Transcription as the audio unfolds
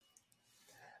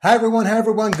Hi, everyone. Hi,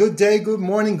 everyone. Good day, good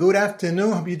morning, good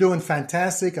afternoon. Hope you're doing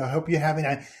fantastic. I hope you're having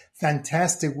a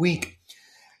fantastic week.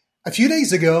 A few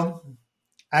days ago,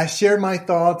 I shared my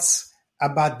thoughts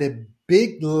about the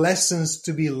big lessons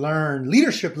to be learned,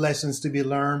 leadership lessons to be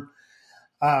learned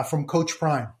from Coach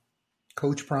Prime.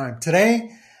 Coach Prime.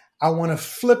 Today, I want to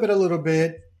flip it a little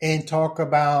bit and talk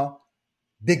about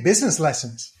big business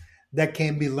lessons that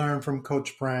can be learned from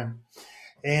Coach Prime.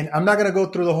 And I'm not going to go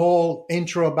through the whole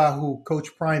intro about who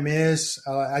Coach Prime is.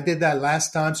 I did that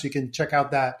last time, so you can check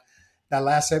out that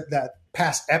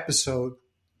past episode.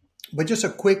 But just a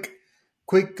quick,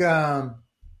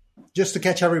 just to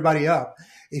catch everybody up.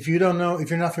 If you don't know, if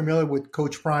you're not familiar with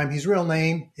Coach Prime, his real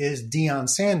name is Deion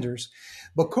Sanders.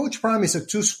 But Coach Prime is a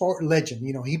two-sport legend.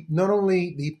 You know, he not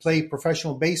only he played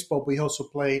professional baseball, but he also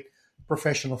played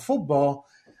professional football,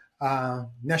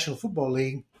 National Football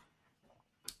League.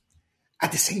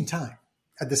 At the same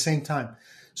time.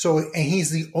 So, and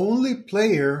he's the only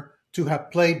player to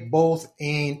have played both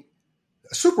in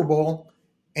a Super Bowl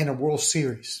and a World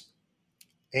Series.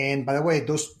 And by the way,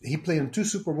 he played in 2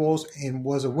 Super Bowls and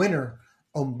was a winner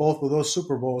on both of those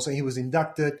Super Bowls. And he was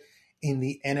inducted in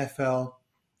the NFL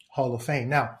Hall of Fame.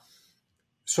 Now,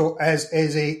 so as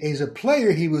a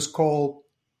player, he was called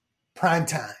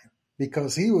Primetime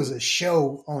because he was a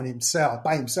show on himself,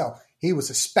 by himself. He was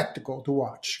a spectacle to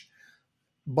watch.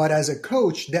 But as a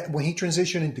coach, that when he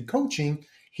transitioned into coaching,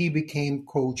 he became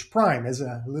Coach Prime as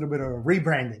a little bit of a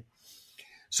rebranding.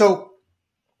 So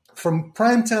from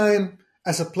Primetime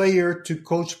as a player to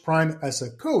Coach Prime as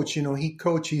a coach, you know, he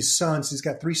coached his sons. He's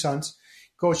got 3 sons.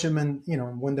 Coached them in, you know,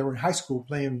 when they were in high school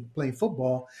playing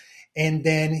football. And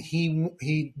then he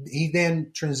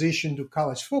then transitioned to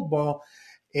college football,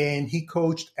 and he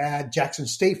coached at Jackson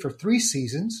State for 3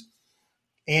 seasons.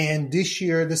 And this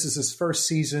year, this is his first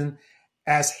season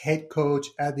as head coach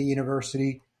at the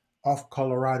University of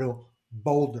Colorado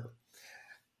Boulder.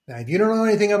 Now, if you don't know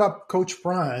anything about Coach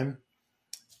Prime,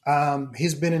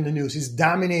 he's been in the news. He's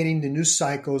dominating the news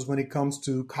cycles when it comes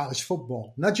to college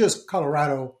football, not just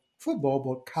Colorado football,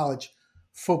 but college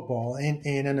football. And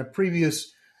in a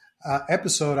previous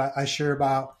episode, I share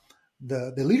about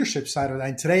the leadership side of that.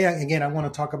 And today, again, I want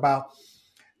to talk about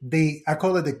I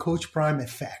call it the Coach Prime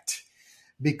effect,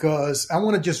 because I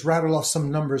want to just rattle off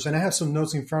some numbers, and I have some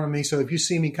notes in front of me. So if you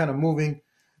see me kind of moving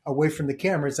away from the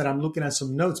camera, it's that I'm looking at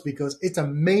some notes, because it's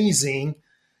amazing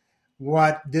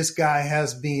what this guy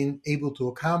has been able to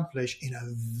accomplish in a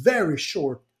very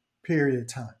short period of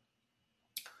time.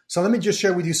 So let me just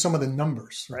share with you some of the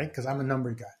numbers, right? Because I'm a number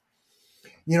guy.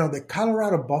 You know, the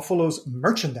Colorado Buffaloes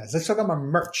merchandise. Let's talk about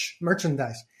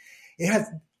merchandise. It has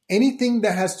anything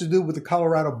that has to do with the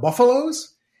Colorado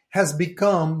Buffaloes has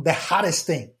become the hottest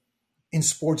thing in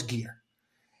sports gear.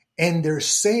 And their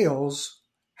sales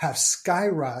have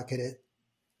skyrocketed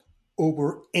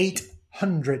over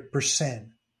 800%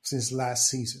 since last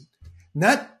season.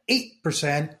 Not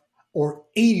 8% or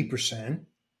 80%,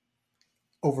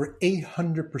 over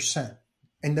 800%.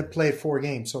 And they played 4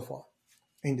 games so far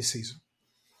in the season.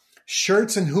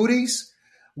 Shirts and hoodies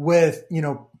with, you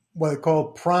know, what they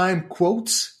call Prime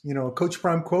quotes, you know, Coach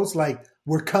Prime quotes like,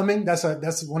 "We're coming." That's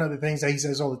one of the things that he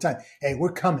says all the time. Hey,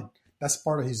 we're coming. That's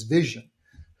part of his vision.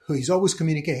 He's always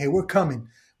communicating, hey, we're coming.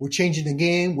 We're changing the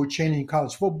game. We're changing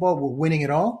college football. We're winning it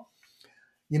all.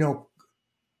 You know,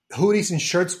 hoodies and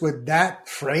shirts with that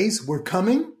phrase, "We're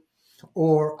coming,"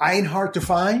 or "I ain't hard to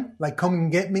find," like "Come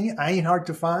and get me. I ain't hard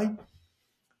to find."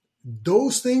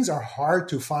 Those things are hard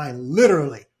to find,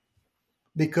 literally,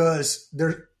 because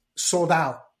they're sold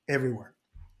out everywhere.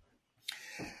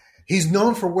 He's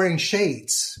known for wearing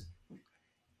shades,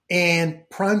 and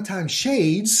Primetime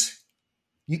shades,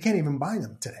 you can't even buy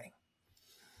them today.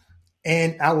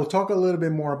 And I will talk a little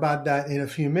bit more about that in a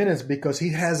few minutes, because he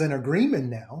has an agreement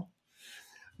now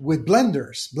with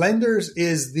Blenders. Blenders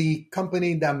is the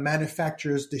company that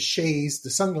manufactures the shades,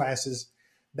 the sunglasses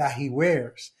that he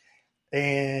wears.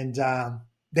 And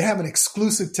they have an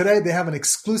exclusive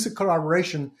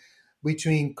collaboration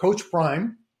between Coach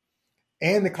Prime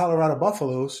and the Colorado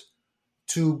Buffaloes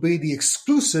to be the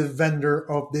exclusive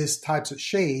vendor of these types of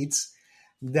shades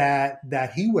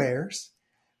that he wears,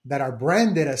 that are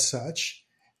branded as such,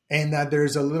 and that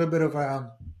there's a little bit of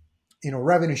a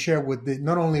revenue share with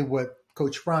not only with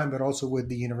Coach Prime, but also with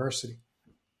the university.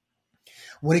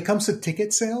 When it comes to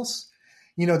ticket sales,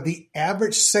 you know, the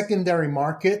average secondary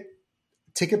market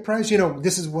ticket price, you know,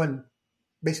 this is when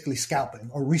basically scalping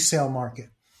or resale market.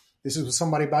 This is when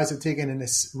somebody buys a ticket and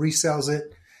resells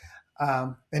it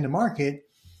in the market.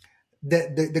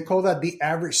 They call that the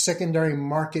average secondary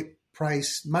market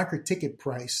ticket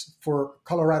price for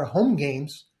Colorado home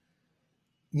games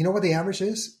You know what the average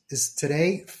is? Is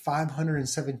today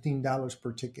 $517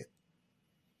 per ticket.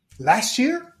 Last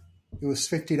year, it was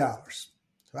 $50. So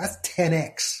that's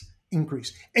 10x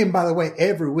increase. And by the way,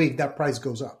 every week that price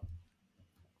goes up.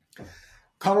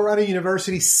 Colorado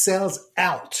University sells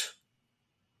out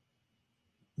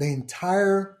the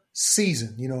entire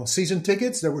season. Season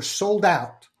tickets that were sold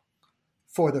out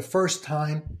for the first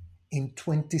time in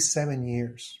 27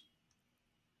 years.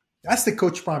 That's the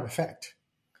Coach Prime effect.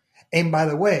 And by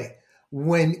the way,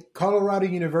 when Colorado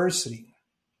University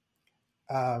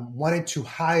wanted to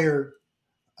hire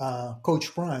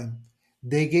Coach Prime,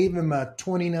 they gave him a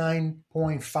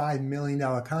 $29.5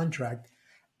 million contract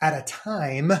at a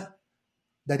time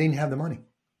that didn't have the money.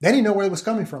 They didn't know where it was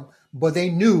coming from, but they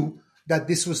knew that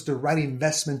this was the right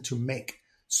investment to make.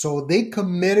 So they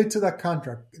committed to that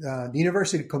contract. The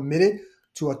university committed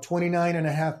to a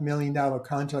 $29.5 million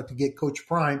contract to get Coach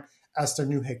Prime as their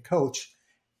new head coach.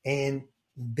 And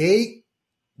they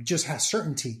just have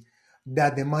certainty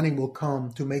that the money will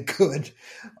come to make good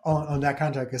on that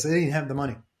contract because they didn't have the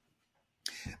money.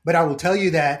 But I will tell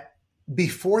you that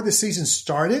before the season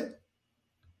started,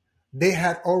 the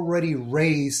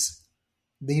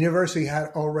university had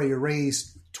already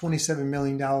raised $27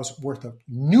 million worth of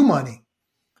new money,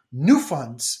 new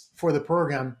funds for the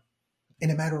program in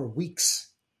a matter of weeks.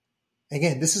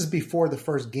 Again, this is before the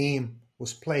first game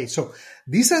was played. So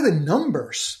these are the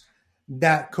numbers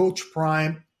that Coach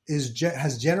Prime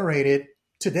has generated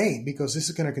today, because this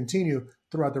is going to continue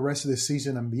throughout the rest of the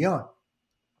season and beyond.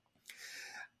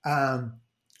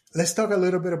 Let's talk a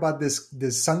little bit about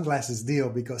this sunglasses deal,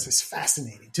 because it's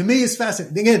fascinating. To me, it's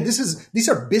fascinating. Again, these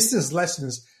are business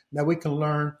lessons that we can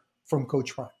learn from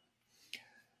Coach Prime.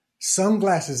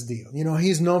 Sunglasses deal.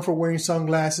 He's known for wearing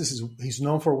sunglasses. He's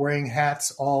known for wearing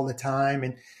hats all the time.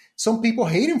 And some people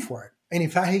hate him for it. And in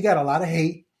fact, he got a lot of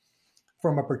hate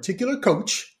from a particular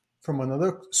coach from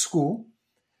another school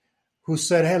who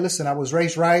said, hey, listen, I was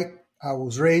raised right. I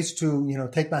was raised to,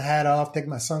 take my hat off, take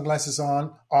my sunglasses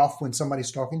off when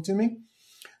somebody's talking to me.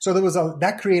 So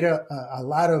that created a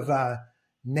lot of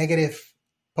negative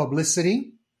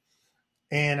publicity,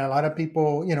 and a lot of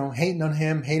people, hating on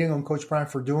him, hating on Coach Prime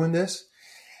for doing this.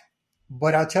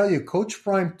 But I'll tell you, Coach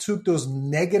Prime took those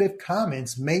negative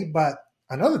comments made by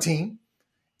another team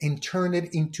and turned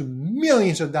it into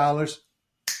millions of dollars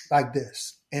like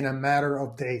this in a matter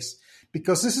of days.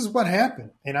 Because this is what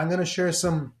happened. And I'm going to share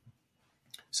some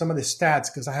of the stats,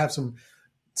 because I have some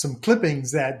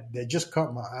clippings that just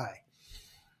caught my eye.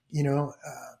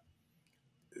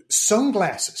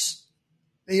 Sunglasses.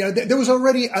 There was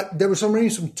already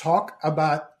some talk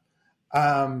about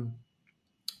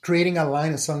creating a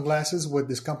line of sunglasses with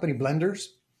this company, Blenders,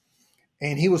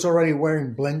 and he was already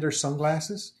wearing Blender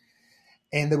sunglasses,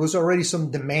 and there was already some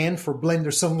demand for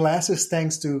Blender sunglasses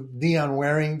thanks to Deion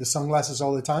wearing the sunglasses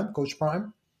all the time, Coach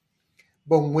Prime.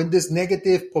 But when this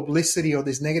negative publicity or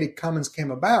these negative comments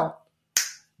came about,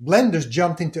 Blenders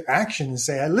jumped into action and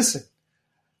said, hey, listen,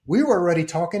 we were already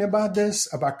talking about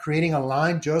this, about creating a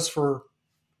line just for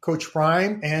Coach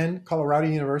Prime and Colorado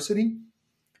University.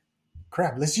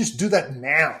 Crap, let's just do that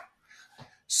now.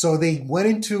 So they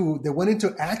went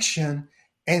into action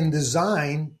and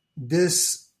designed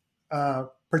this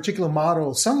particular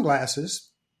model of sunglasses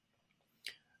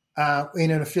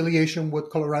in an affiliation with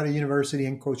Colorado University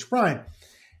and Coach Prime.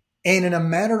 And in a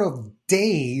matter of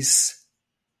days,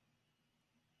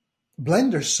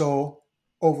 Blender sold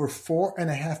over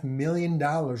 $4.5 million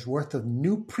worth of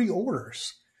new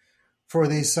pre-orders for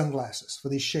these sunglasses, for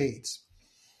these shades.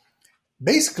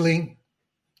 Basically,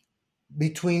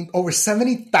 between over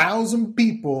 70,000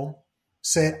 people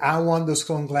said, I want those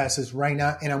sunglasses right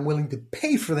now, and I'm willing to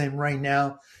pay for them right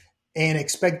now, and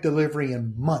expect delivery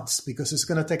in months, because it's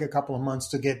going to take a couple of months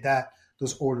to get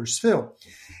those orders filled.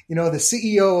 The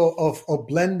CEO of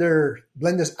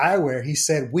Blenders Eyewear, he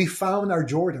said, we found our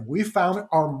Jordan. We found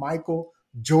our Michael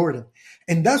Jordan.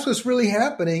 And that's what's really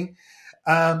happening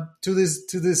to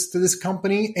this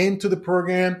company and to the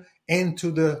program and to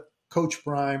the Coach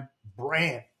Prime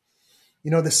brand.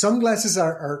 The sunglasses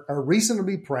are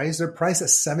reasonably priced. They're priced at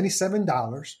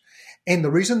 $77. And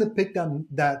the reason they picked on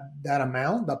that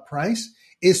amount, that price,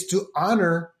 is to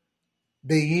honor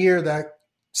the year that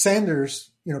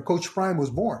Sanders, Coach Prime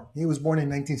was born. He was born in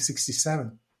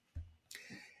 1967.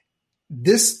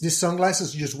 These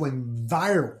sunglasses just went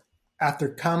viral after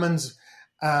comments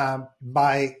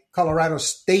by Colorado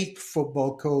State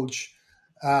football coach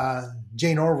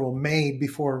Jane Orville made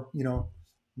before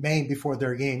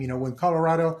their game. When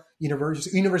Colorado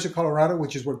University of Colorado,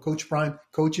 which is where Coach Prime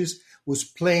coaches, was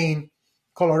playing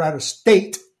Colorado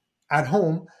State at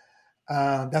home,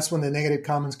 That's when the negative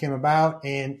comments came about.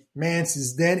 And man,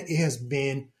 since then, it has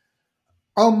been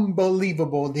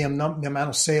unbelievable the amount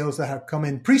of sales that have come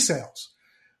in, pre-sales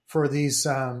for these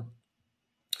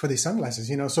sunglasses.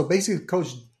 So basically,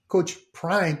 Coach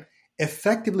Prime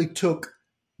effectively took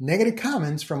negative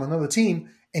comments from another team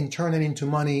and turned it into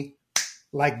money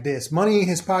like this. Money in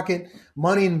his pocket,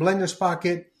 money in Blender's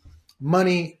pocket,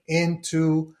 money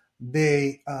into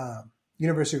the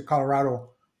University of Colorado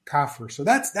coffer. So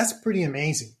that's pretty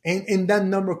amazing. And that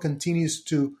number continues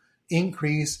to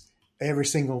increase every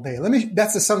single day.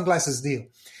 That's the sunglasses deal.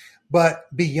 But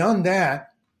beyond that,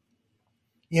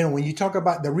 when you talk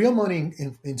about the real money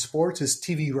in sports is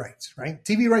TV rights, right?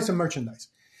 TV rights and merchandise.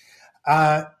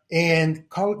 And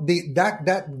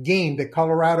that game, the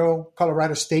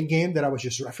Colorado State game that I was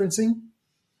just referencing,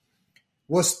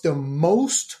 was the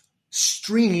most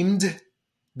streamed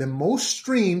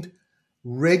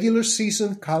regular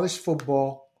season college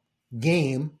football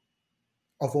game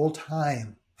of all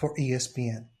time for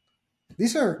ESPN.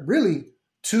 These are really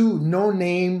two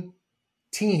no-name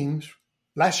teams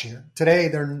last year. Today,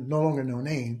 they're no longer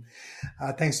no-name,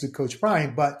 thanks to Coach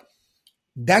Prime. But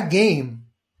that game,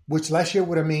 which last year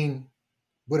would have been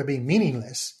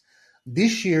meaningless,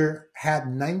 this year had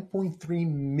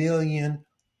 9.3 million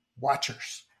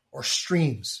watchers or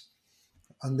streams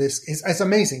on this. It's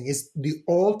amazing. It's the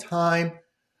all-time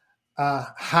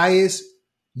highest,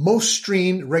 most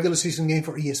streamed regular season game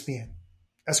for ESPN.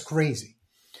 That's crazy.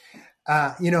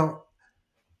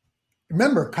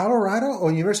 Remember, Colorado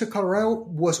or University of Colorado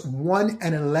was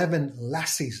 1-11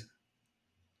 last season.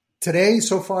 Today,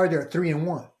 so far, they're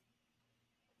 3-1.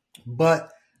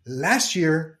 But last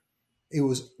year, it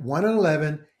was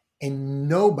 1-11, and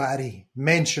nobody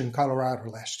mentioned Colorado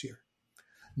last year.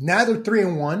 Now they're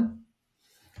 3-1,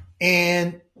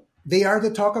 and they are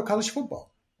the talk of college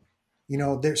football.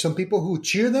 There's some people who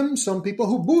cheer them, some people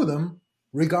who boo them.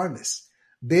 Regardless,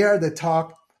 they are the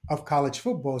talk of college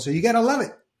football. So you got to love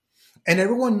it. And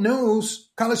everyone knows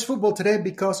college football today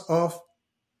because of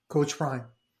Coach Prime.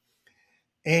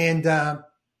 And,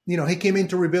 he came in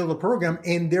to rebuild the program,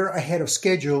 and they're ahead of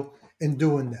schedule in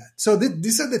doing that. So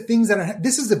these are the things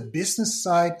this is the business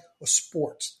side of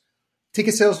sports.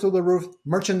 Ticket sales through the roof,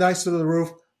 merchandise through the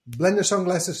roof, Blender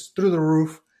sunglasses through the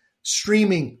roof,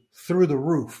 streaming through the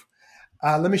roof.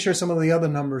 Let me share some of the other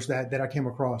numbers that I came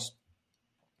across.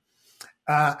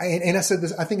 And I said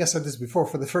this, I think I said this before,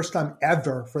 for the first time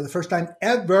ever,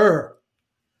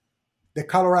 the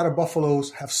Colorado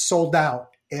Buffaloes have sold out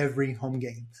every home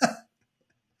game.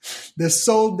 They're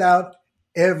sold out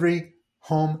every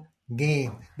home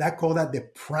game. Call that the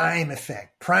Prime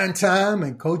effect. Prime time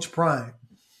and Coach Prime.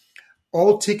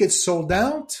 All tickets sold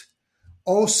out.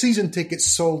 All season tickets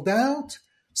sold out.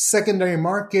 Secondary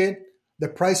market, the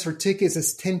price for tickets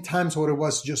is 10 times what it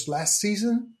was just last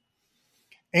season.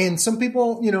 And some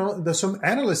people, some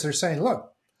analysts are saying,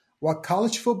 look, what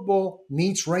college football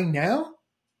needs right now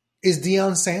is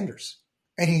Deion Sanders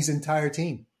and his entire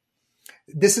team.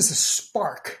 This is a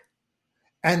spark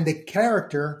and the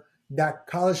character that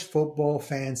college football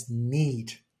fans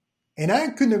need. And I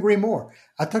couldn't agree more.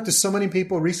 I talked to so many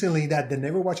people recently that they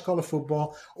never watched college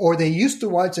football, or they used to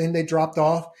watch and they dropped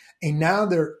off, and now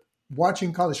they're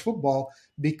watching college football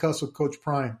because of Coach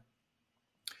Prime.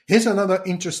 Here's another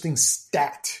interesting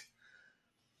stat.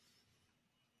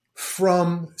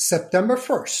 From September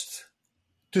 1st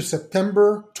to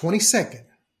September 22nd,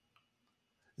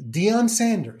 Deion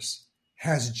Sanders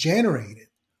has generated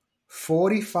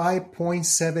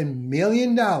 $45.7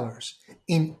 million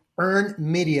in earned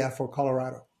media for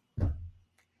Colorado.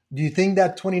 Do you think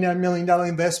that $29 million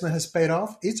investment has paid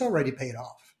off? It's already paid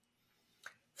off.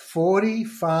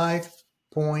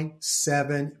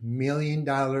 $45.7 million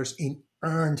in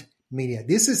earned media.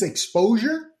 This is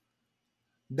exposure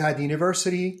that the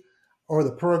university or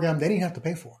the program, they didn't have to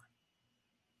pay for.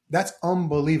 That's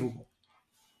unbelievable.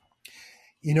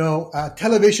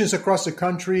 Televisions across the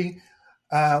country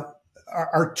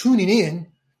are tuning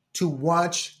in to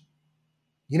watch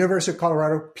University of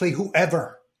Colorado play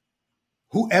whoever.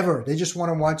 They just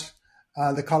want to watch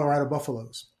the Colorado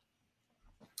Buffaloes.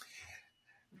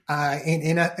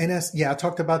 I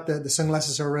talked about the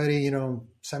sunglasses already.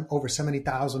 Over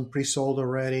 70,000 pre-sold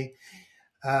already.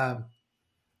 I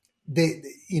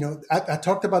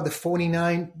talked about the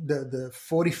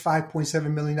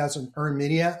 $45.7 million in earned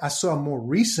media. I saw a more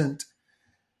recent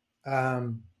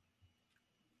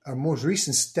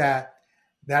stat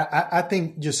that I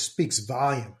think just speaks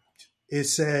volume. It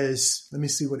says, let me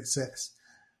see what it says.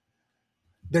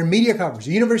 Their media coverage.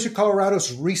 The University of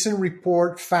Colorado's recent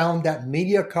report found that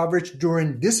media coverage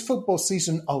during this football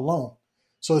season alone,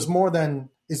 so it's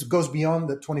it goes beyond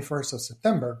the 21st of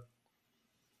September.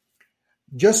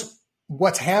 Just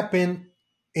what's happened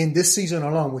in this season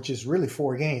alone, which is really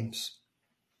 4 games,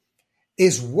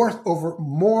 is worth over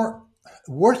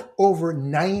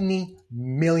 $90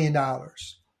 million.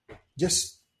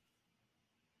 Just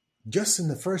in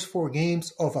the first 4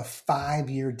 games of a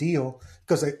 5-year deal,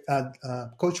 because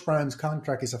Coach Prime's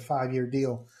contract is a 5-year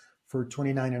deal for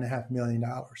 $29.5 million.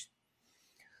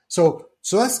 So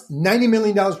that's $90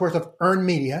 million worth of earned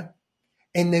media.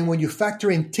 And then when you factor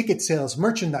in ticket sales,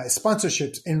 merchandise,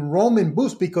 sponsorships, enrollment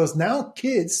boost, because now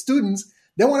students,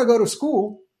 they want to go to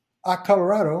school at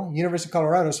University of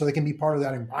Colorado, so they can be part of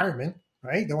that environment,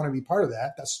 right? They want to be part of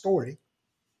that story.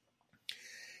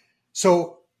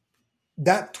 So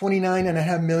that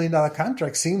 $29.5 million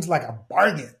contract seems like a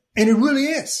bargain. And it really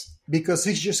is, because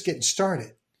he's just getting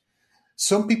started.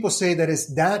 Some people say that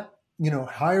it's that,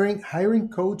 hiring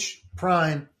Coach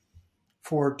Prime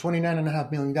for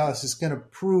 $29.5 million is going to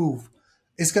prove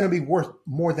it's going to be worth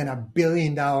more than $1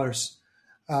 billion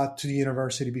to the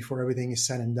university before everything is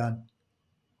said and done.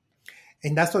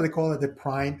 And that's what they call it, the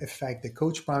Prime effect, the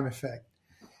Coach Prime effect.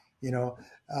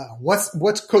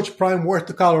 What's Coach Prime worth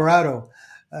to Colorado?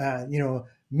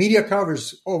 Media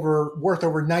covers worth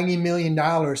over $90 million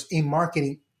in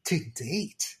marketing to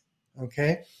date.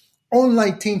 Okay.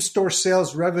 Online team store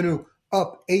sales revenue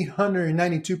up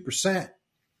 892%.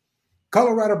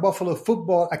 Colorado Buffalo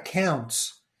football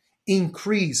accounts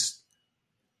increased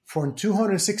from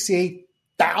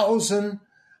 268,000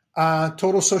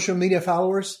 total social media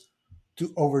followers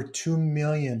to over 2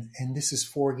 million. And this is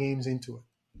 4 games into it.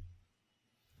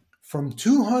 From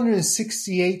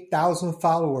 268,000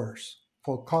 followers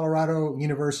for Colorado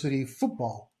University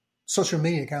football social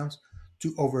media accounts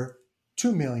to over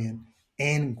 2 million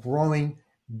and growing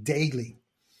daily.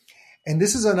 And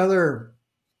this is another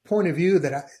point of view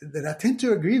that I tend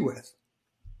to agree with,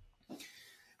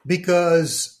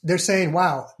 because they're saying,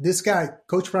 wow, this guy,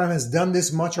 Coach Prime, has done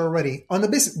this much already on the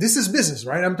business. This is business,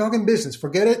 right? I'm talking business.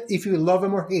 Forget it if you love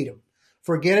him or hate him.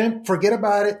 Forget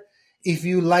about it. If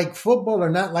you like football or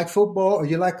not like football, or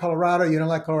you like Colorado, you don't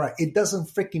like Colorado, it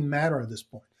doesn't freaking matter at this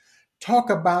point.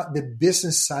 Talk about the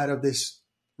business side of this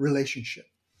relationship.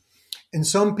 And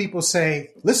some people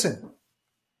say, listen,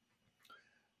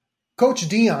 Coach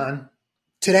Deion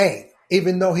today,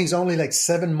 even though he's only like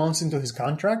 7 months into his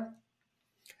contract,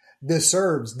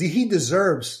 deserves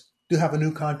to have a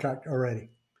new contract already.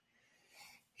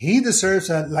 He deserves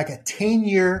a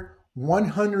 10-year,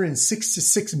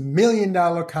 $166 million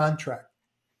contract.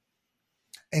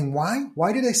 And why?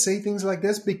 Why did I say things like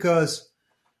this? Because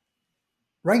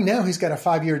right now he's got a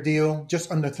 5-year deal,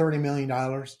 just under $30 million.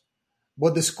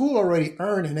 But the school already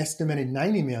earned an estimated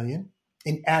 $90 million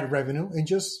in ad revenue in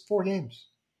just 4 games.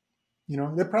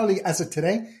 They're probably, as of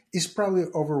today, is probably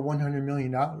over $100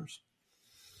 million.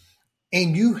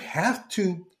 And you have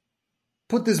to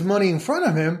put this money in front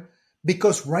of him,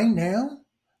 because right now,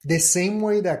 the same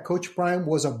way that Coach Prime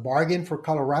was a bargain for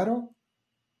Colorado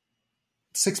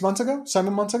 7 months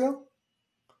ago,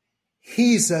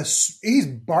 he's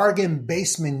bargain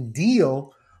basement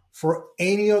deal for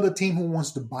any other team who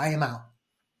wants to buy him out.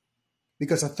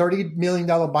 Because a $30 million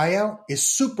buyout is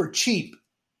super cheap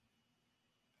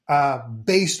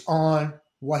based on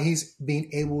what he's being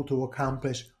able to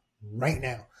accomplish right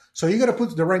now. So you got to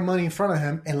put the right money in front of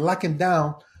him and lock him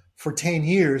down for 10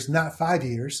 years, not 5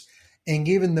 years, and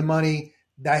give him the money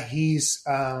that he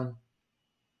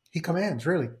commands,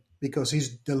 really, because he's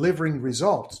delivering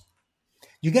results.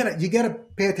 You gotta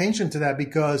pay attention to that,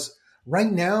 because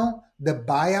right now the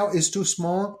buyout is too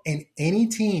small, and any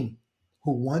team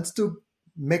who wants to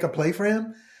make a play for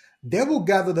him, they will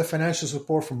gather the financial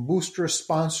support from boosters,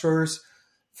 sponsors,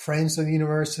 friends of the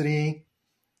university,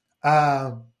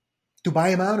 to buy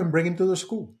him out and bring him to the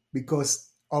school because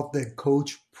of the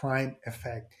Coach Prime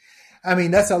effect. I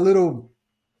mean, it's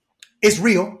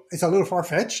real. It's a little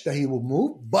far-fetched that he will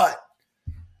move, but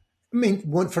I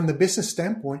mean, from the business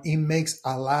standpoint, it makes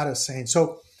a lot of sense.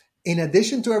 So in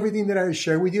addition to everything that I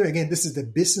shared with you, again, this is the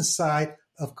business side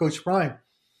of Coach Prime.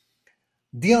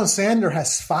 Deion Sanders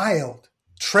has filed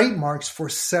trademarks for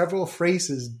several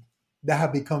phrases that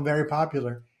have become very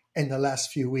popular in the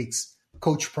last few weeks.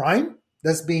 Coach Prime,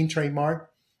 that's being trademarked.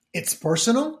 It's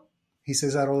personal. He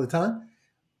says that all the time.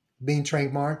 Being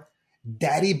trademarked.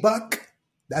 Daddy Buck,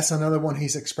 that's another one of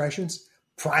his expressions.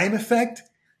 Prime effect,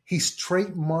 he's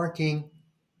trademarking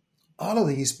all of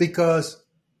these because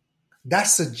that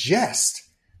suggests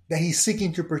that he's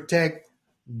seeking to protect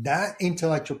that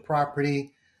intellectual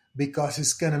property because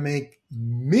it's going to make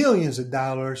millions of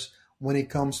dollars when it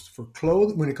comes to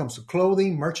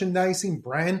clothing, merchandising,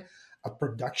 brand, a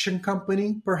production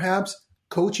company, perhaps,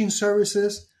 coaching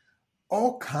services,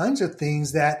 all kinds of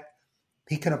things that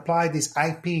he can apply this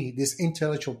IP, this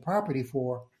intellectual property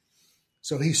for.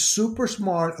 So he's super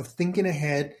smart of thinking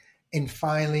ahead and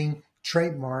filing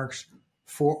trademarks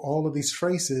for all of these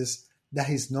phrases that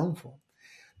he's known for.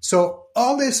 So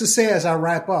all this to say as I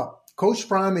wrap up, Coach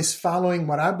Prime is following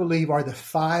what I believe are the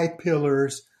 5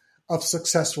 pillars of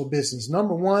successful business.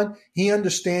 Number 1, he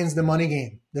understands the money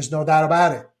game. There's no doubt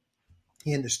about it.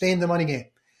 He understands the money game.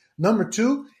 Number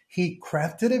 2, he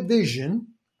crafted a vision,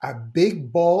 a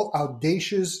big, bold,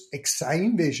 audacious,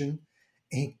 exciting vision,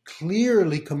 and he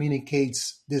clearly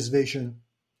communicates this vision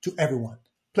to everyone.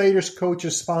 Players,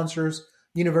 coaches, sponsors,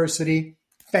 university,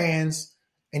 fans,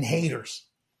 and haters.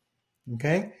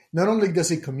 Okay? Not only does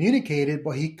he communicate it,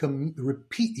 but he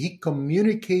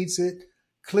communicates it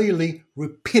clearly,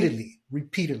 repeatedly.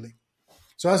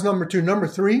 So that's number 2. Number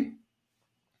 3,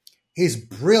 he's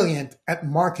brilliant at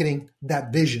marketing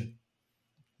that vision.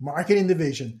 Marketing the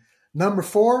vision. Number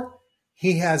 4,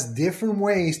 he has different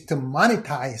ways to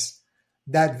monetize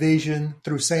that vision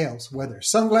through sales, whether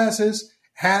sunglasses,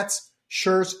 hats,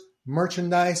 shirts,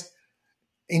 merchandise,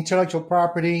 intellectual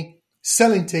property,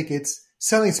 selling tickets,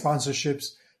 selling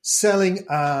sponsorships, selling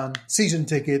season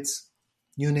tickets,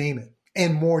 you name it,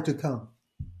 and more to come.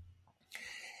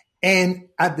 And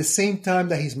at the same time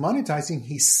that he's monetizing,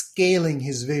 he's scaling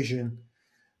his vision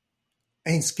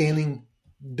and scaling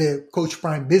the Coach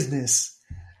Prime business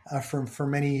for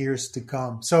many years to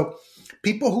come. So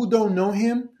people who don't know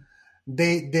him,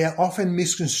 they often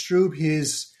misconstrue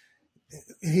his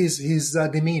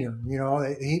demeanor. You know,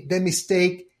 they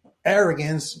mistake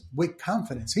arrogance with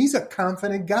confidence. He's a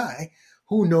confident guy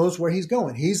who knows where he's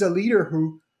going. He's a leader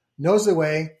who knows the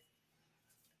way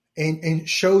and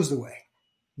shows the way.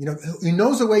 You know, he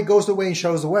knows the way, goes the way, and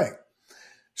shows the way.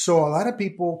 So a lot of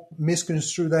people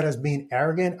misconstrue that as being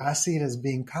arrogant. I see it as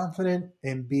being confident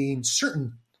and being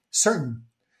certain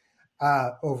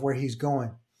of where he's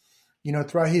going. You know,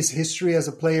 throughout his history as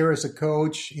a player, as a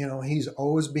coach, you know, he's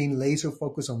always been laser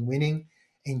focused on winning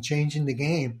and changing the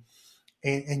game.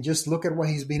 And just look at what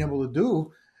he's been able to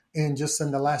do in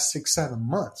the last 6-7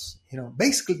 months. You know,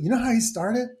 basically, you know how he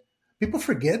started? People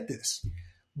forget this.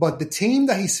 But the team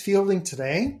that he's fielding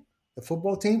today, the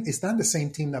football team, is not the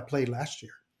same team that played last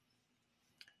year.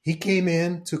 He came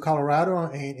in to Colorado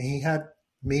and he had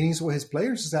meetings with his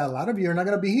players. He said, a lot of you are not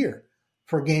going to be here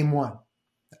for game 1.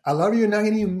 A lot of you are not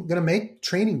even going to make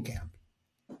training camp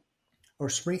or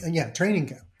training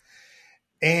camp.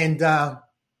 And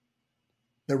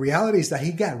the reality is that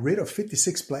he got rid of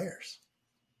 56 players.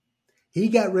 He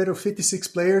got rid of 56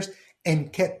 players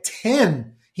and kept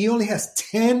 10. He only has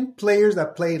 10 players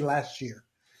that played last year.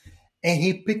 And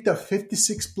he picked up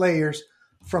 56 players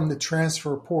from the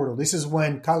transfer portal. This is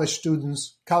when college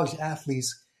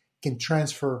athletes can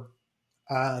transfer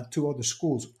to other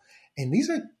schools. And these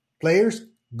are players,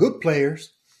 good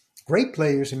players, great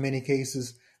players in many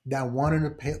cases, that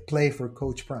wanted to play for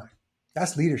Coach Prime.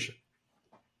 That's leadership.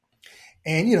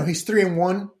 And, you know, he's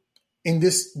 3-1 in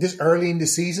this early in the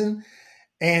season.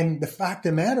 And the fact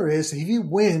of the matter is, if he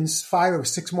wins 5 or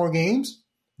 6 more games,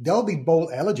 they'll be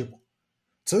bowl eligible.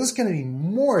 So there's going to be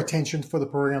more attention for the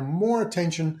program, more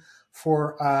attention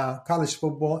for college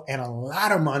football, and a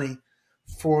lot of money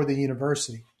for the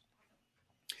university.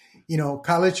 You know,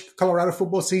 Colorado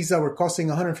football seats that were costing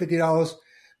 $150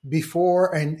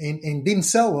 before and didn't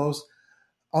sell those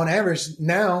on average.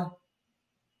 Now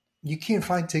you can't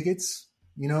find tickets.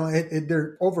 You know,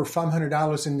 they're over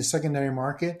 $500 in the secondary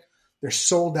market. They're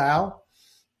sold out.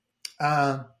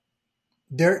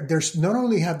 There's not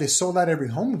only have they sold out every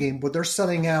home game, but they're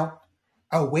selling out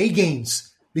away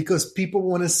games because people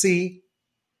want to see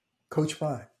Coach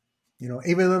Prime. You know,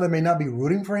 even though they may not be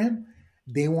rooting for him,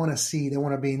 they want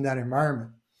to be in that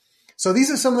environment. So these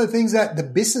are some of the things that the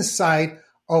business side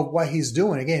of what he's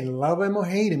doing. Again, love him or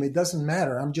hate him, it doesn't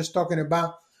matter. I'm just talking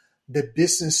about the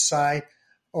business side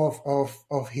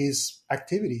of his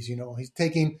activities. You know, he's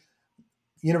taking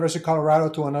University of Colorado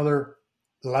to another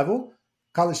level,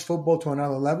 college football to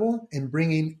another level, and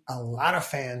bringing a lot of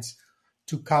fans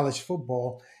to college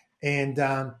football. And,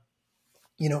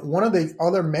 you know, one of the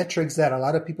other metrics that a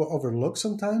lot of people overlook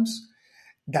sometimes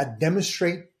that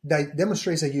demonstrates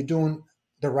that you're doing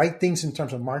the right things in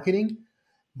terms of marketing,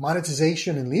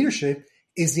 monetization, and leadership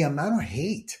is the amount of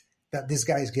hate that this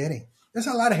guy is getting. There's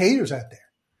a lot of haters out there.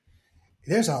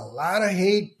 There's a lot of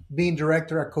hate being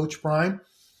directed at Coach Prime.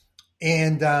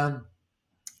 And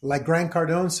like Grant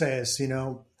Cardone says, you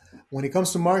know, when it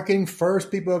comes to marketing,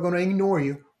 first people are going to ignore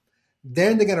you.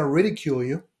 Then they're going to ridicule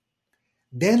you.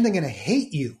 Then they're going to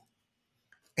hate you.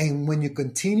 And when you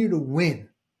continue to win,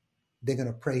 they're going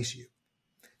to praise you.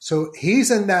 So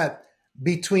he's in that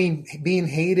between being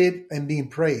hated and being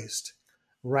praised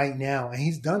right now. And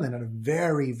he's done it at a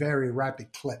very, very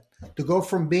rapid clip. To go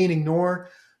from being ignored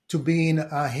to being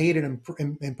hated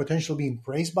and potentially being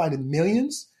praised by the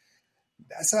millions,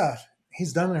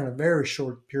 he's done it in a very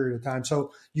short period of time.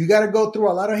 So you got to go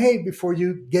through a lot of hate before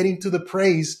you get into the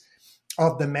praise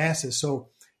of the masses. So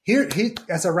here,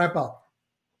 as a wrap up,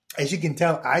 as you can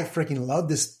tell, I freaking love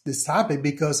this topic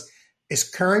because it's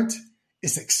current,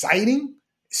 it's exciting,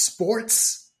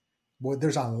 sports. Well,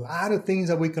 there's a lot of things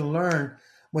that we can learn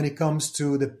when it comes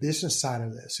to the business side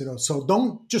of this. So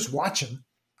don't just watch him.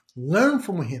 Learn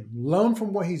from him. Learn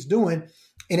from what he's doing,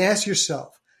 and ask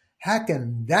yourself, how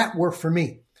can that work for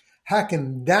me? How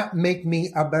can that make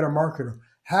me a better marketer?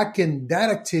 How can that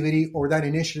activity or that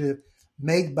initiative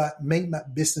make my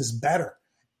business better?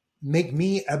 Make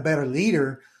me a better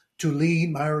leader to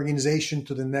lead my organization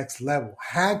to the next level?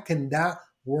 How can that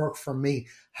work for me?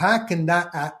 How can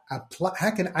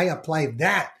I apply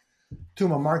that to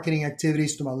my marketing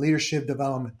activities, to my leadership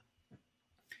development,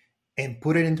 and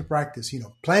put it into practice?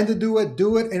 Plan to do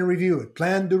it and review it.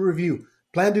 Plan to review.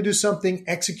 Plan to do something,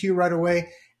 execute right away,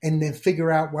 and then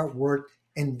figure out what worked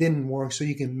and didn't work so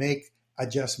you can make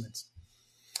adjustments.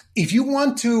 If you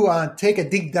want to take a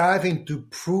deep dive into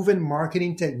proven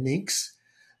marketing techniques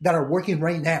that are working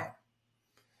right now,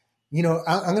 I'm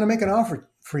going to make an offer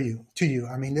to you.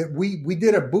 I mean, we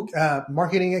did a book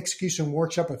marketing execution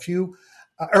workshop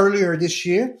earlier this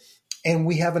year, and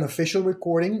we have an official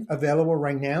recording available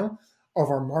right now of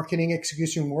our marketing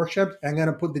execution workshop. I'm going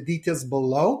to put the details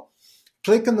below.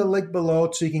 Click on the link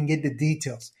below so you can get the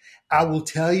details. I will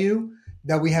tell you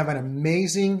that we have an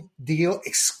amazing deal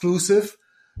exclusive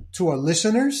to our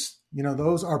listeners.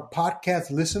 Those are podcast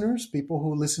listeners, people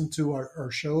who listen to our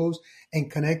shows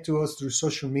and connect to us through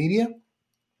social media.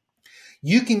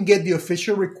 You can get the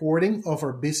official recording of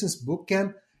our business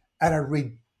bootcamp at a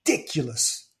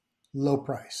ridiculous low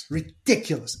price.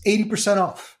 Ridiculous. 80%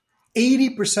 off.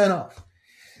 80% off.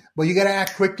 But you got to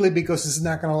act quickly because this is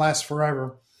not going to last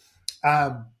forever.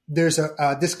 There's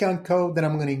a discount code that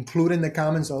I'm going to include in the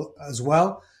comments as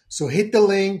well. So hit the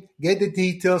link, get the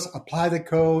details, apply the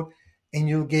code, and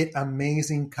you'll get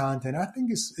amazing content. I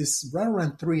think it's right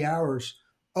around 3 hours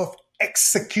of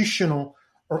executional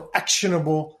or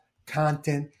actionable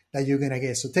content that you're going to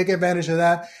get. So take advantage of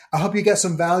that. I hope you got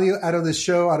some value out of this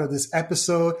show, out of this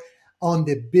episode on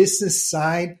the business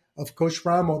side of Coach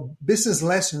Prime, or business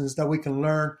lessons that we can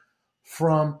learn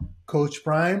from Coach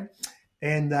Prime.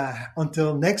 And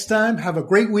until next time, have a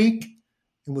great week,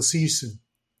 and we'll see you soon.